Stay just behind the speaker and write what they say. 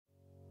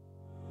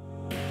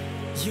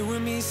You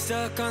and me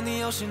stuck on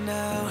the ocean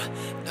now,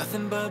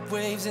 nothing but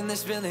waves and they're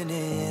spilling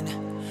in.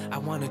 I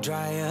wanna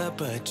dry up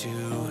but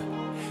you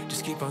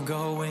just keep on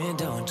going,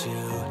 don't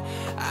you?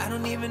 I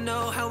don't even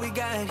know how we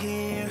got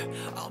here.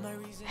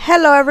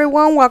 Hello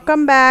everyone,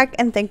 welcome back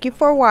and thank you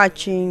for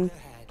watching.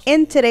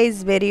 In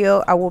today's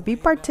video, I will be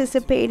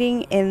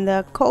participating in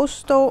the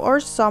Coastal or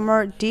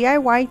Summer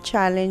DIY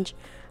Challenge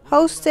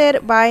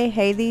hosted by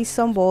Heidi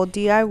Sombol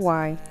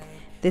DIY.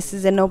 This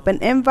is an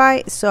open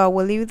invite, so I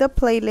will leave the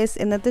playlist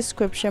in the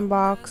description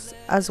box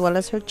as well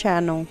as her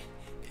channel.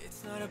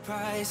 It's not a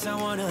price I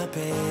wanna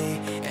pay,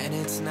 and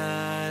it's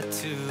not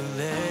too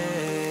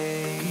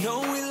late.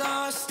 No, we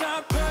lost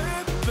our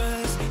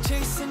purpose,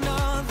 chasing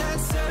all that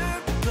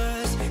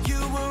surplus. You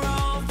were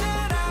all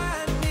that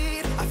I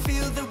need. I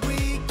feel that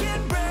we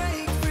can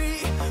break free.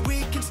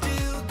 We can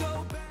still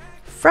go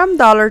back. From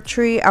Dollar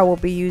Tree, I will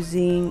be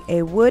using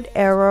a wood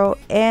arrow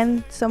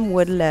and some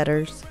wood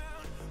letters.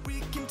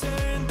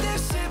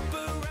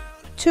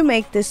 To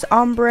make this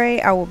ombre,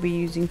 I will be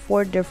using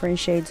 4 different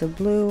shades of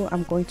blue.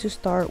 I'm going to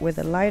start with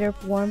a lighter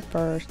one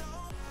first,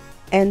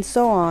 and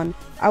so on.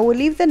 I will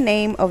leave the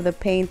name of the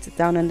paint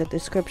down in the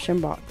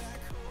description box.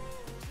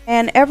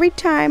 And every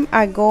time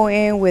I go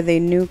in with a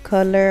new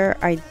color,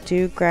 I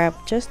do grab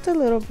just a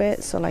little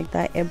bit, so like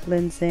that it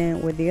blends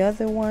in with the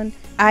other one.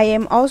 I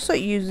am also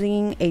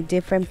using a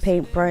different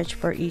paintbrush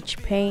for each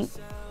paint.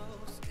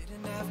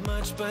 Didn't have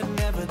much, but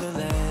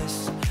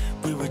nevertheless,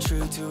 we were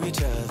true to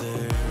each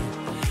other.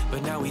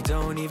 But now we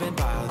don't even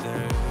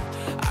bother.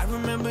 I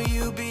remember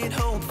you being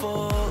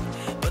hopeful,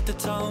 but the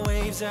tall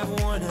waves have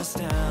worn us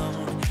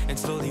down, and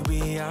slowly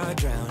we are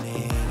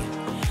drowning.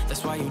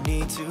 That's why you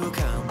need to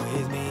come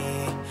with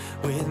me,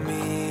 with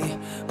me,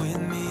 with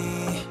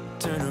me.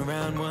 Turn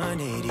around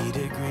 180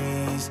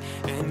 degrees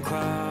and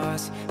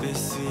cross the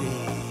sea.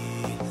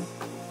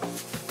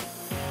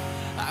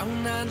 I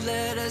will not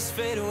let us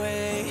fade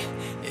away.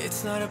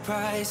 It's not a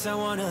price I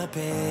wanna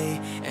pay,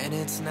 and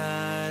it's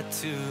not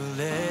too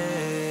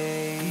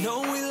late.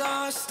 No, we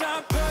lost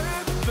our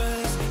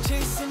purpose,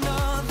 chasing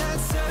all that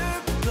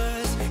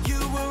surplus. You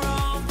were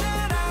all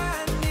that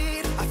I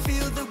need. I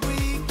feel that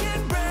we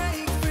can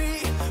break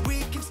free.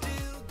 We can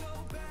still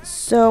go back.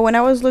 So when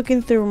I was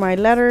looking through my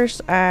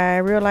letters, I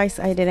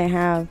realized I didn't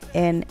have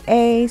an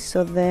A,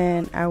 so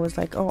then I was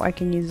like, oh, I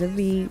can use a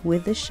V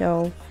with the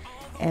shelf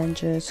and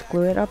just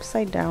glue it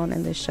upside down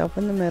and the shelf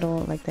in the middle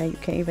like that. You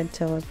can't even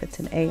tell if it's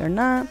an A or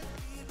not.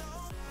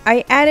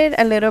 I added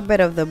a little bit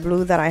of the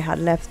blue that I had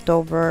left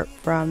over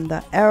from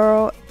the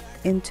arrow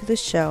into the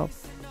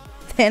shelf.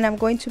 Then I'm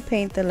going to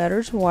paint the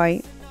letters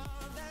white.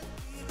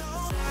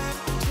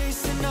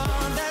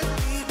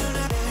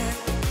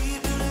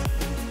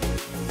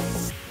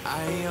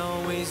 I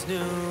always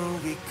knew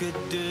we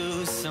could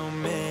do so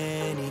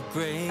many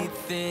great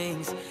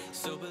things,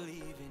 so believe.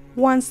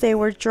 Once they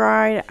were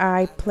dried,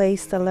 I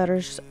placed the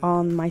letters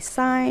on my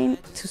sign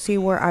to see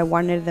where I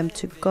wanted them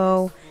to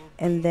go,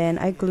 and then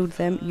I glued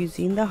them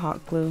using the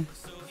hot glue.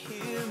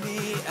 Hear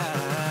me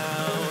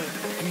out.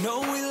 No,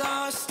 we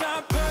lost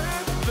our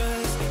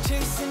purpose,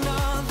 chasing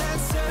all that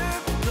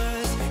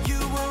surplus. You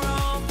were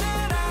all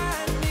that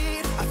I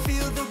need. I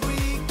feel that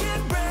we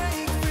can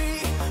break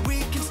free. We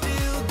can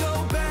still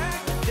go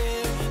back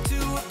there to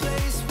a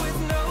place with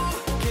no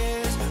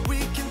cares. We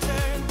can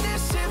turn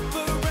this ship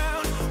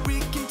around. We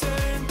can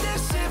turn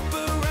this ship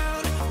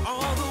around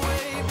all the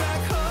way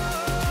back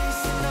home.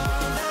 Chasing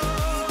all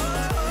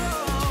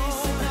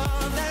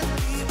that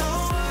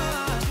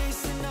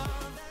chasing all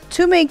that.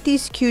 To make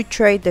these cute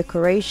tray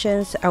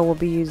decorations, I will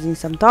be using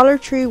some Dollar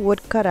Tree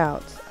wood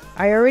cutouts.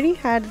 I already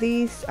had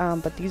these,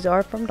 but these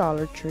are from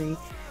Dollar Tree.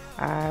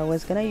 I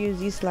was gonna use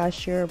these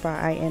last year, but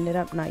I ended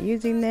up not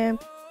using them.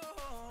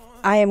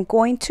 I am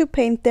going to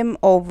paint them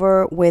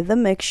over with the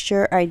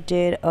mixture I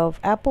did of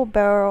apple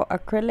barrel,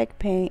 acrylic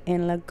paint,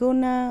 and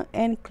Laguna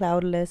and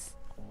Cloudless.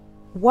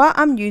 What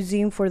I'm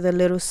using for the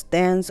little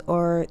stands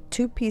are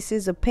 2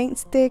 pieces of paint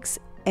sticks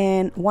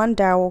and 1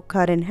 dowel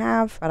cut in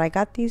half, but I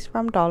got these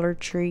from Dollar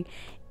Tree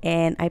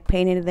and I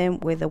painted them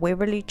with a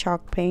Waverly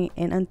chalk paint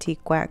and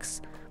antique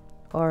wax,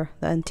 or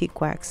the antique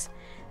wax.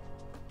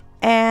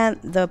 And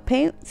the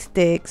paint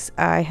sticks,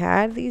 I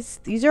had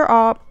these are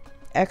all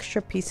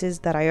extra pieces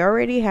that I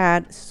already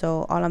had,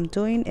 so all I'm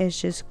doing is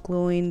just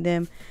gluing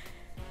them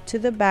to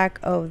the back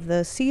of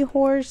the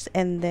seahorse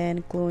and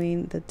then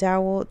gluing the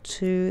dowel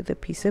to the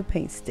piece of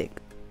paint stick.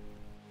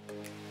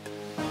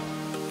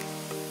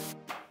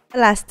 The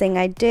last thing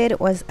I did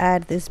was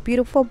add this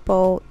beautiful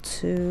bow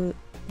to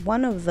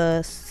one of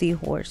the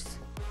seahorse.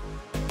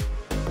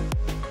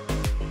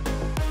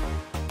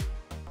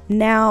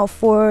 Now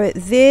for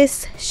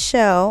this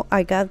shell,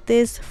 I got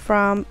this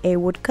from a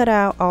wood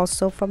cutout,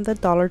 also from the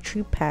Dollar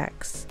Tree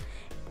packs,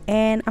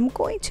 and I'm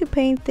going to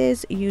paint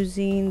this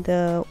using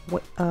the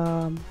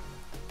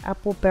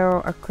apple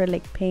barrel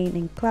acrylic paint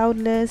in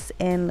Cloudless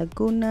and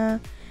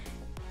Laguna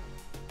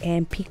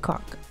and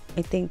Peacock.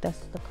 I think that's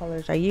the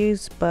colors I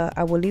use, but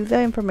I will leave the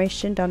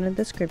information down in the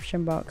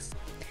description box.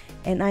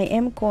 and I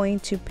am going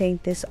to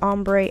paint this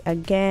ombre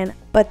again,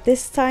 but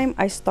this time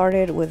I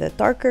started with a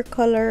darker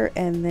color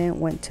and then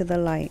went to the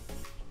light.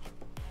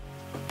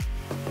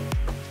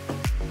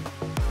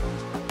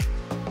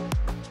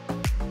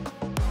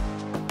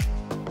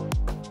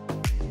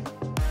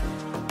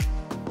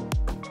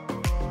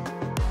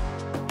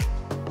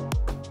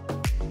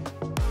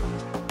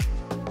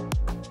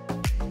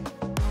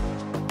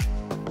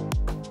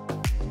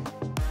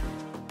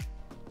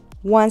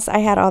 Once I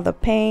had all the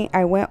paint,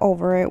 I went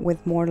over it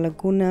with more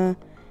Laguna,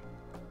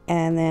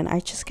 and then I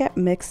just kept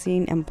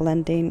mixing and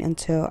blending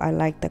until I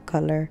liked the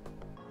color.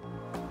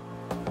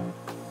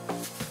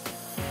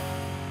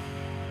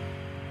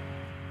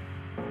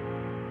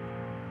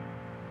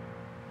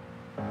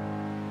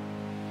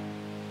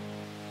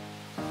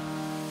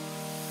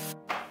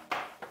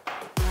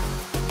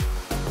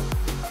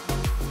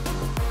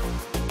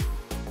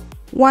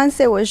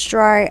 Once it was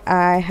dry,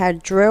 I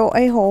had drilled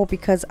a hole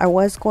because I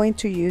was going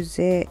to use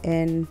it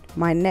in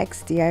my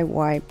next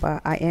DIY,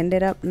 but I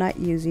ended up not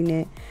using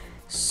it.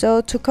 So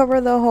to cover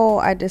the hole,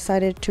 I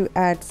decided to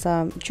add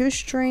some jute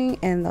string,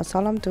 and that's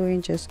all I'm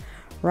doing, just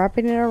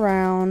wrapping it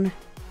around.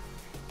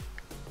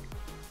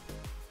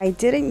 I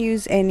didn't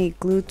use any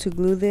glue to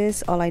glue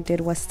this. All I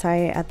did was tie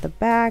it at the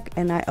back,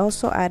 and I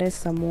also added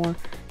some more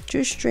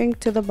jute string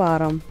to the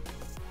bottom.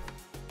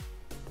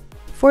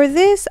 For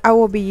this, I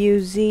will be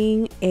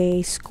using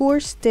a skewer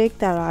stick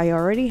that I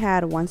already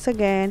had. Once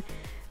again,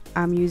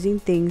 I'm using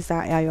things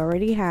that I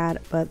already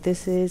had, but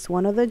this is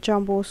one of the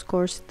jumbo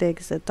skewer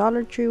sticks that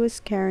Dollar Tree was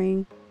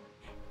carrying.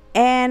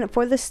 And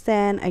for the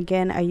stand,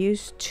 again, I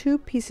used 2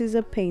 pieces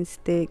of paint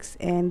sticks,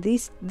 and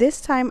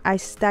this time I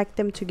stacked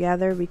them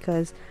together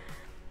because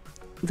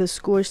the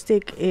skewer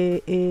stick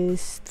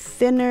is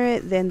thinner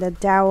than the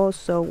dowel,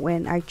 so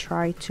when I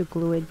tried to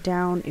glue it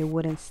down, it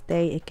wouldn't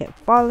stay, it kept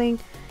falling.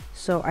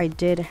 So I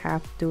did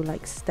have to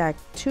like stack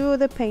 2 of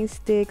the paint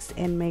sticks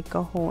and make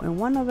a hole in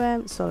one of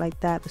them, so like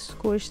that the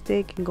skewer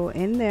stick can go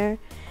in there,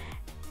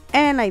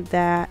 and like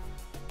that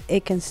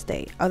it can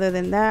stay. Other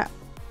than that,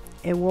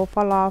 it will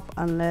fall off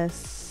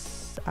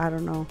unless, I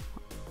don't know,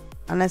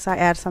 unless I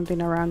add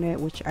something around it,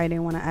 which I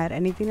didn't want to add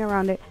anything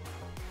around it.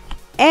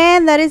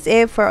 And that is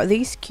it for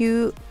these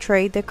cute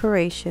tray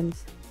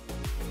decorations.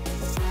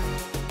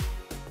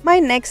 My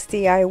next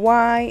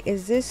DIY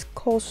is this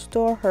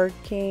Coastal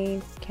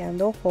Hurricane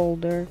candle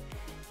holder.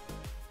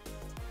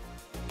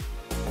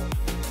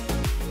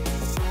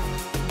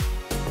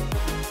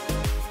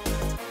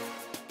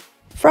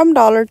 From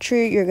Dollar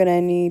Tree, you're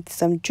gonna need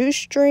some jute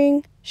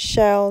string,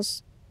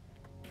 shells,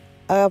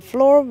 a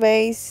floral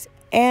vase,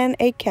 and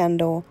a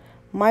candle.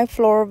 My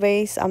floral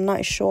vase, I'm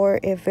not sure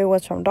if it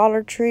was from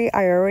Dollar Tree.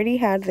 I already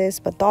had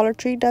this, but Dollar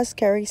Tree does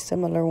carry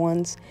similar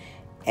ones.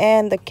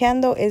 And the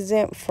candle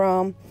isn't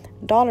from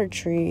Dollar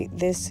Tree.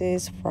 This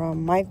is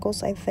from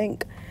Michael's, I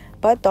think.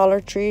 But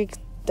Dollar Tree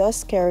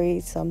does carry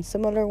some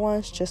similar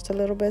ones, just a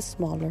little bit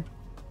smaller.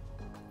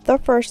 The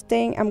first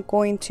thing I'm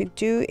going to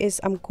do is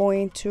I'm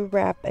going to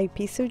wrap a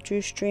piece of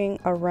jute string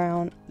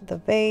around the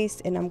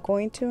vase, and I'm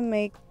going to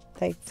make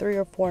like 3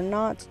 or 4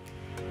 knots.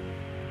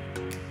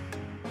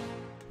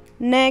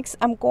 Next,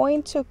 I'm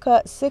going to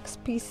cut 6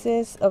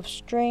 pieces of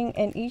string,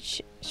 and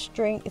each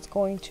string is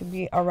going to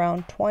be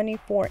around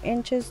 24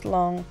 inches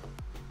long.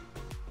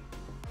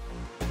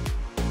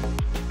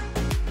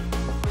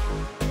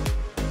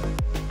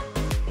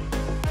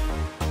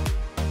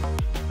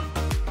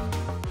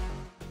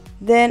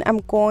 Then I'm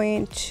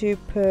going to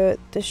put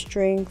the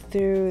string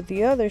through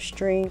the other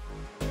string.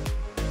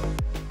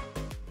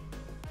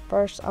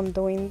 First I'm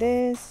doing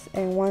this,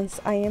 and once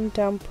I am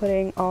done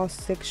putting all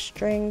 6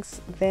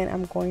 strings, then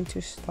I'm going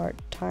to start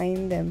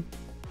tying them.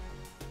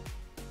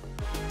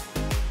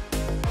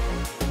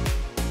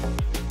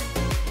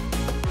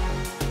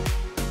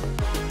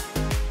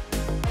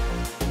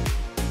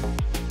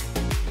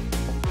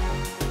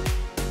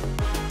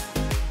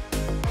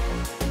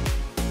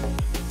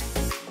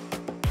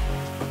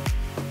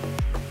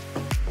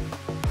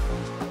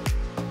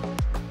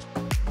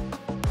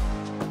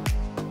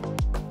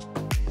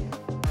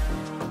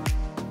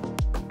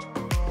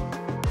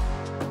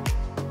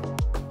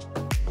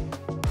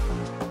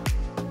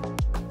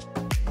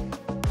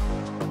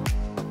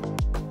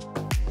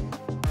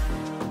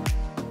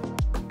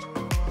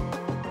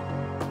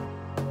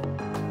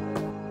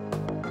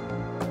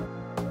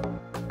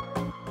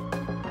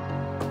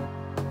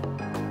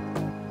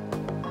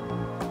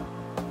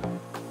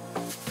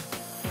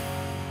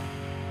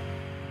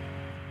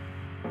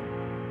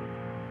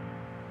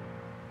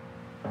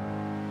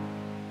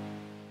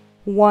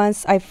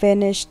 Once I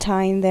finished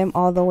tying them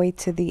all the way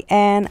to the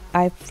end,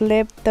 I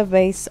flipped the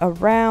vase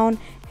around,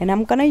 and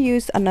I'm gonna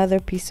use another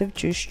piece of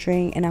jute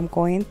string, and I'm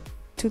going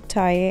to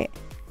tie it.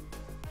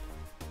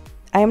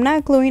 I am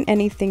not gluing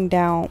anything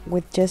down,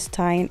 with just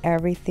tying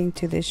everything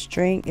to this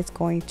string. It's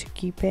going to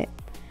keep it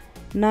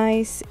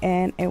nice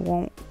and it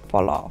won't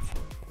fall off.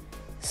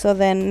 So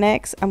then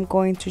next I'm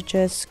going to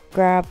just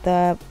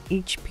grab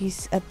each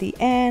piece at the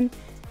end,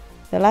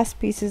 the last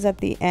pieces at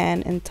the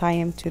end, and tie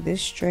them to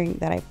this string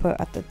that I put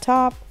at the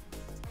top.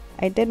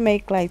 I did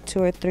make like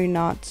 2 or 3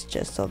 knots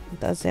just so it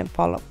doesn't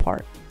fall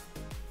apart.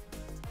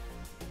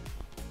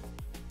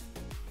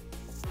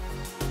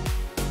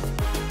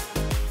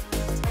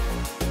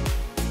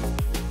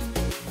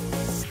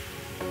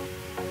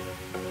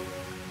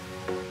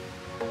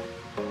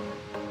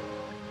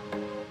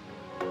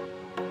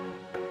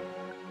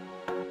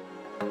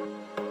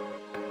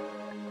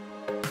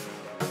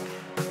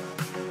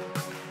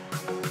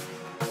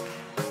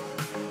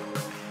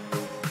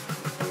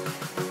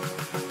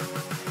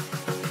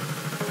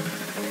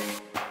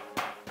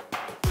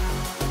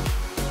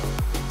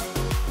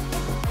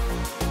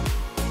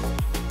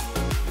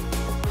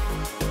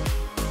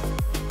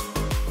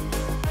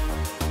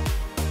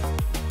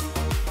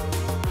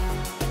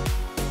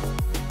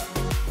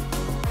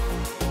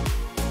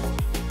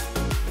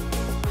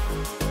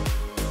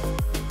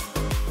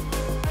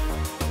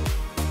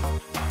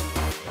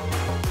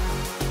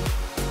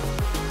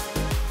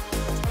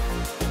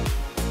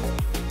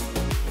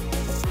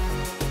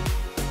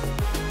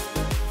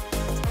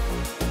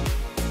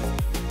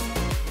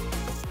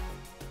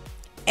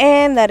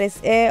 And that is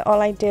it.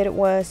 All I did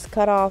was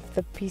cut off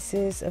the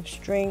pieces of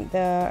string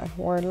that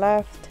were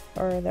left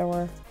or that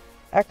were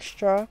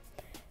extra.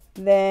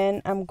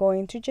 Then I'm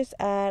going to just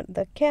add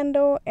the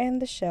candle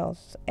and the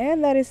shells.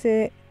 And that is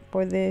it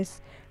for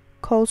this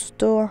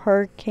coastal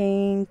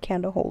hurricane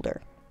candle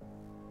holder.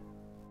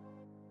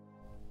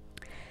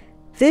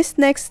 This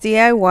next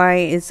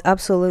DIY is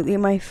absolutely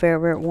my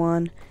favorite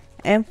one.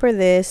 And for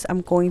this,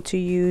 I'm going to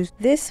use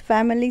this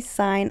family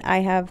sign I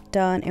have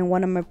done in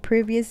one of my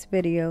previous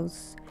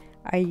videos.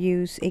 I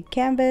use a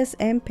canvas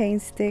and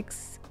paint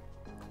sticks.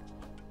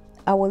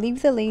 I will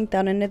leave the link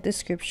down in the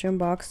description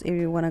box if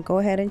you want to go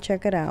ahead and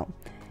check it out.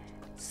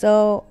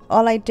 So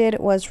all I did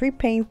was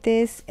repaint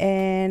this,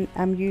 and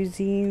I'm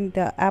using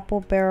the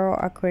apple barrel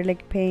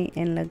acrylic paint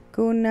in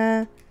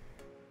Laguna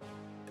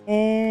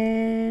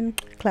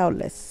and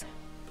Cloudless.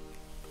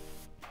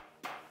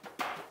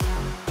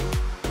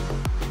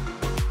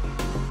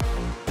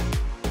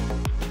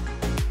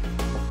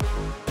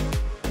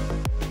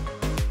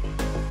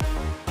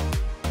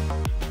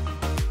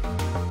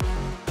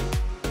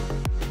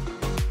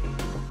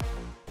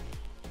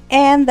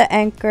 And the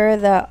anchor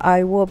that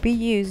I will be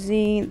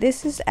using,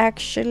 this is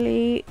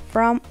actually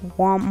from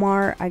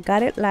Walmart. I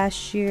got it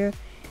last year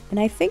and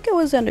I think it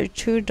was under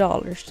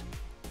 $2.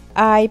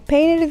 I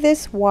painted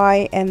this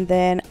white and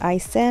then I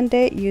sanded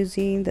it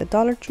using the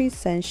Dollar Tree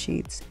sand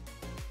sheets.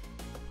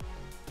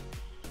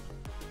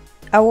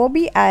 I will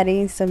be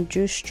adding some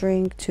jute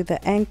string to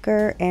the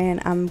anchor,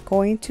 and I'm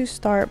going to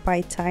start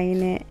by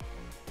tying it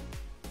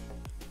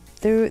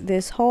through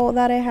this hole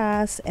that it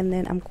has, and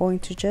then I'm going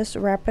to just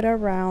wrap it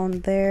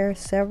around there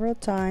several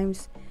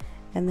times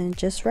and then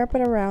just wrap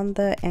it around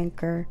the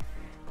anchor.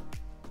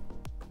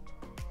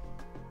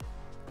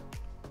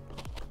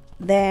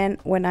 Then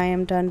when I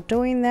am done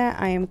doing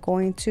that, I am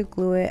going to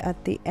glue it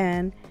at the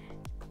end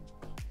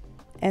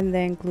and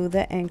then glue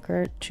the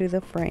anchor to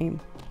the frame.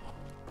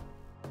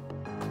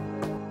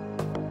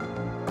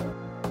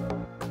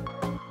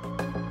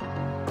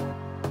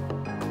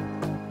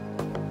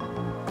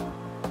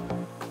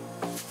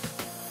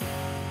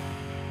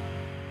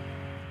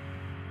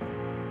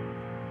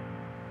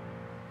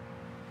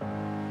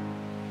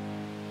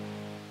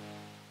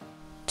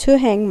 To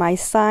hang my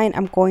sign,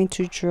 I'm going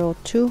to drill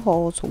 2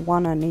 holes,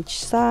 one on each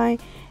side,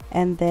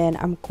 and then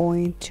I'm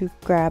going to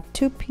grab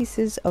 2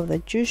 pieces of the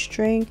jute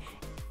string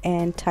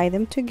and tie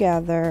them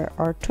together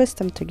or twist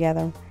them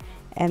together,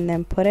 and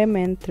then put them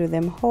in through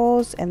them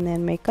holes and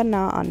then make a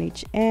knot on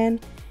each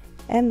end,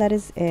 and that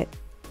is it.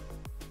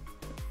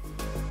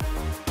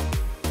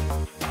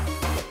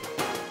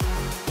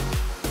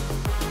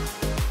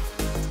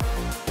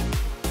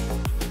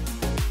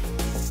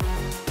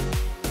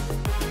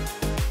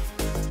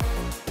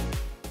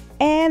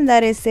 And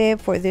that is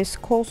it for this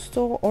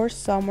coastal or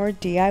summer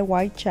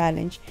DIY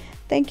challenge.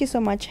 Thank you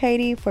so much,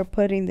 Heidi, for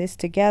putting this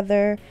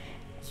together.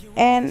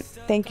 And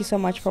thank you so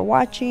much for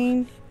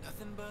watching.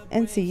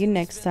 And see you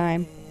next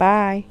time.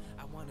 Bye.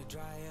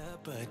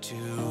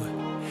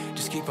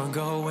 Just keep on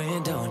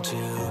going, don't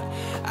you?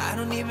 I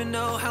don't even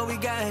know how we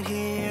got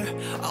here.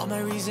 All my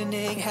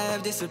reasoning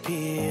have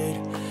disappeared.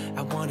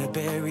 I wanna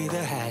bury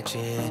the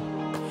hatchet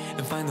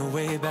and find the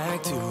way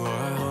back to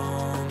our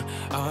home,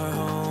 our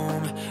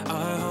home,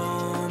 our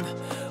home.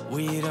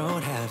 We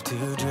don't have to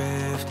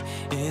drift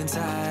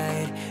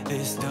inside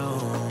this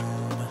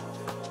dome.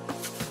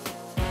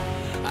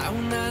 I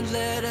will not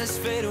let us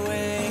fade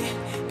away.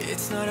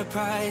 It's not a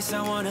price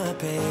I wanna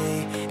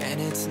pay, and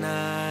it's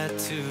not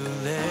too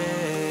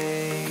late.